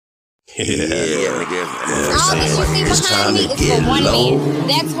Nigga. All this you see behind me is for one man.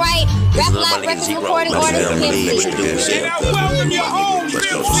 That's right. Rap Live Records recording artist PMC. And I welcome you home,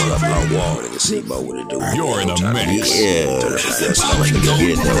 You're in a mix. This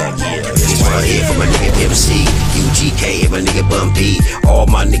right here for my nigga MC, UGK, and my nigga Bumpy. All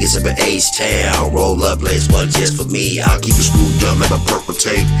my niggas up in H-Town. Roll up, blaze one just for me. I'll keep it screwed up like a purple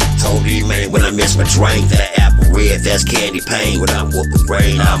tape. Told you, man, when I miss my drink, that apple red, that's candy paint. When I'm whooping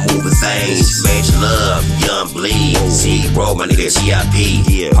rain, I'm moving things. Major Love, Young Bleed, Zero, my nigga CIP.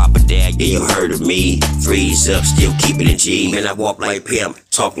 Yeah, PAPADAD, yeah, you heard of me. Freeze up, still keep it in G. Man, I walk like pimp,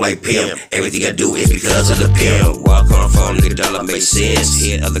 talk like pimp. Everything I do is because of the pimp. Where I come from, nigga, dollar makes sense.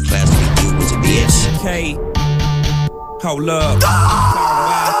 Head other class, we do was a bitch. Okay, hold up.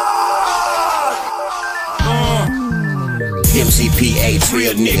 MCPH,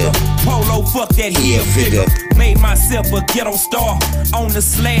 real nigga. Polo, fuck that Yeah, figure. Made myself a ghetto star. On the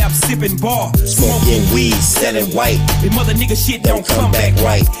slab, sipping bar. Smoking weed, selling white. The mother nigga shit don't come back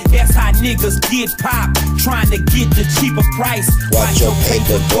right. That's how niggas get popped, trying to get the cheaper price. Watch your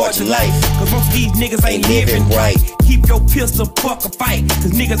paper, guard your life. Cause most of these niggas ain't living right. Keep your pistol, fuck a fight.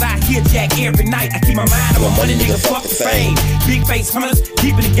 Cause niggas out here jack every night. I keep my mind on my money, nigga, fuck the fame. Big face hunters,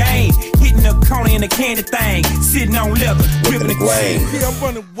 keeping the game. Hitting the corner in the candy thing. Sitting on leather, whipping the grain. Yeah, I'm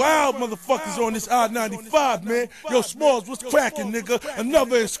running wild motherfuckers on this I-95, man. Yo, Smalls, what's cracking, nigga?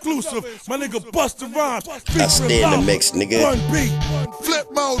 Another exclusive. My nigga BUSTA Rhymes. I stay in the mix, nigga. One beat. Flip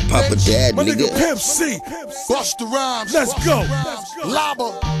mode, PAPADAD, my nigga. nigga. Pimp C. BUSTA Rhymes. Let's go.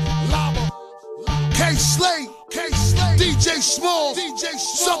 Lava. K-Slay. DJ Small.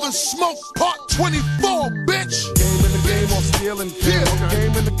 Southern Smoke Part 24, bitch. Game in the game on stealing game.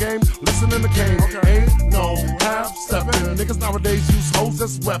 Game in the game, listen in the game. Ain't no half-stepping. Niggas nowadays use hoes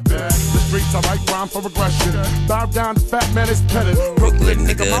as weapons. The streets are like rhyme for aggression. Bow down, fat man is petted. Brooklyn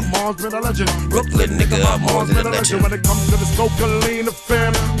nigga, my mom's been a legend. Brooklyn nigga, my mom's been a legend. When it comes to the Scocaline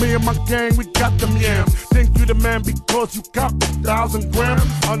fam, me and my gang, we got them yams. Think you the man because you cop 1,000 grams?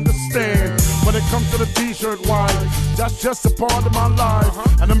 Understand, when it comes to the t-shirt wine, that's just a part of my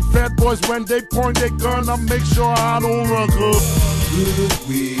life. And them fat boys, when they point their gun, I make sure I don't run good. Good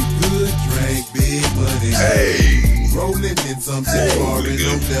weed, good drink, big money. Hey. Rolling in something foreign,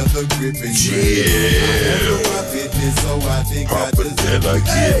 no leather gripping. Yeah. I handle my business, so I think I deserve I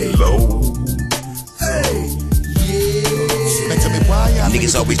get low. Hey. Man, tell me why y'all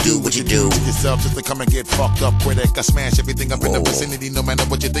niggas always do what you do. yourself just to come and get fucked up critic. I smash everything up in the vicinity. No matter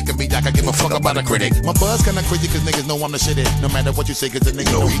what you think of me, I can give a fuck about a critic. My buzz kinda crazy cause niggas know I'm the shit it. No matter what you say cause the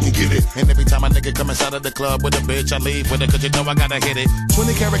nigga know he can get it. And every time a nigga come inside of the club with a bitch, I leave with it cause you know I gotta hit it.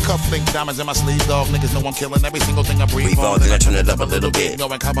 20 karat cufflink, diamonds in my sleeve, dog. Niggas know I'm killing every single thing I breathe on. Then I turn it up a little bit.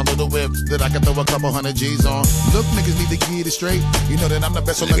 Go and cop a little whip that I can throw a couple hundred G's on. Look, niggas need to get it straight. You know that I'm the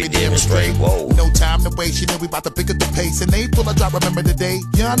best, so let me demonstrate. No time to waste, you know we about to pick up the pace. In April I drop, remember the day.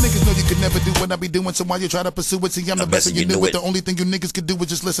 Y'all niggas know you could never do what I be doing, so why you try to pursue it? See, I'm the best and you knew it. The only thing you niggas could do is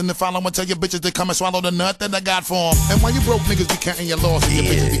just listen and follow and tell your bitches to come and swallow the nut that I got for them. And why you broke niggas be counting your losses, your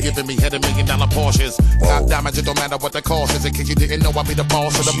bitches be giving me $1 million Porsches. Top diamonds, it don't matter what the cost is. In case you didn't know, I be the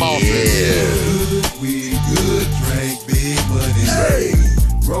boss of the bosses. Good weed, good drink, big money. Hey.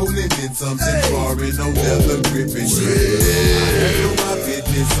 Rolling in something foreign, no leather gripping. I handle my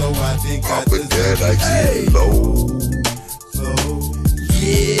business, so I think I deserve I get low.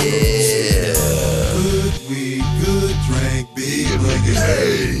 Good weed, good drink, big money.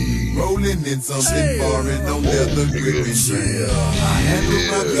 Hey. Rolling in something foreign, no leather gripping. I handle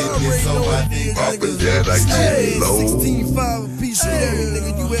my business, so I think I deserve I get low. 16.5 a piece,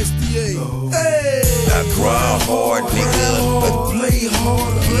 nigga, USDA. I grind hard, nigga, but Play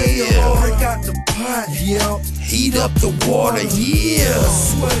hard, break out the pot, yeah. heat up the water, yeah.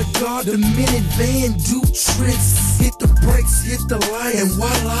 Swear to God, the minivan do tricks. Hit the brakes, hit the light, and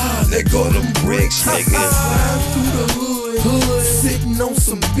voila. There go them bricks, nigga. Slide through the hood, sitting on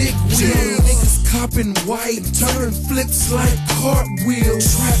some big wheels. Niggas copping white, turn flips like cartwheels.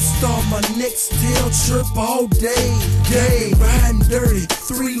 Trap star, my next tail chirp all day. Riding dirty,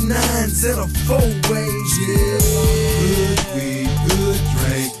 3 9s and a 4-way, yeah. Good weed, good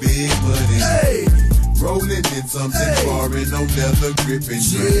drink, big money. Hey. Rolling in something foreign, no leather gripping.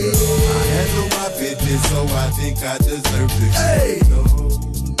 I handle my business, so I think I deserve to.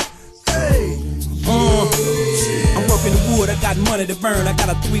 I'm up in the wood, I got money to burn. I got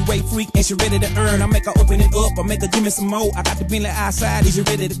a three-way freak and she ready to earn. I make her open it up, I make her give me some more. I got the Bentley outside, is you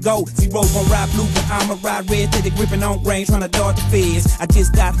ready to go? Zero gon' ride blue, but I'ma ride red. Till they gripping on grain, trying to dart the feds. I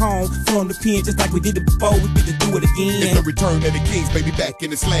just got home from the pen, just like we did it before. We get to do it again. It's the return of the kings, baby, back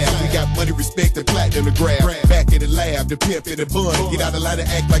in the slab. We got money, respect, and platinum to grab. Back in the lab, the pimp in the bun. Get out of line and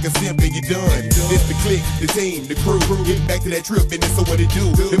act like a simp and you done. This the clique, the team, the crew. Getting back to that trip, and so what it do?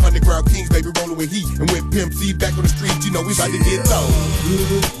 Them underground kings, baby, rolling with heat. And with Pimp C back on the street, you know we about to get low.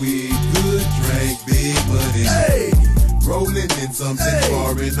 Good weed, good drink, big money. Hey. Rolling in something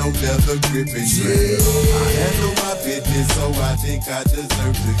foreign, no leather gripping. I handle my business, so I think I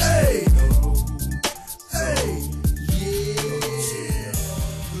deserve to. Hey.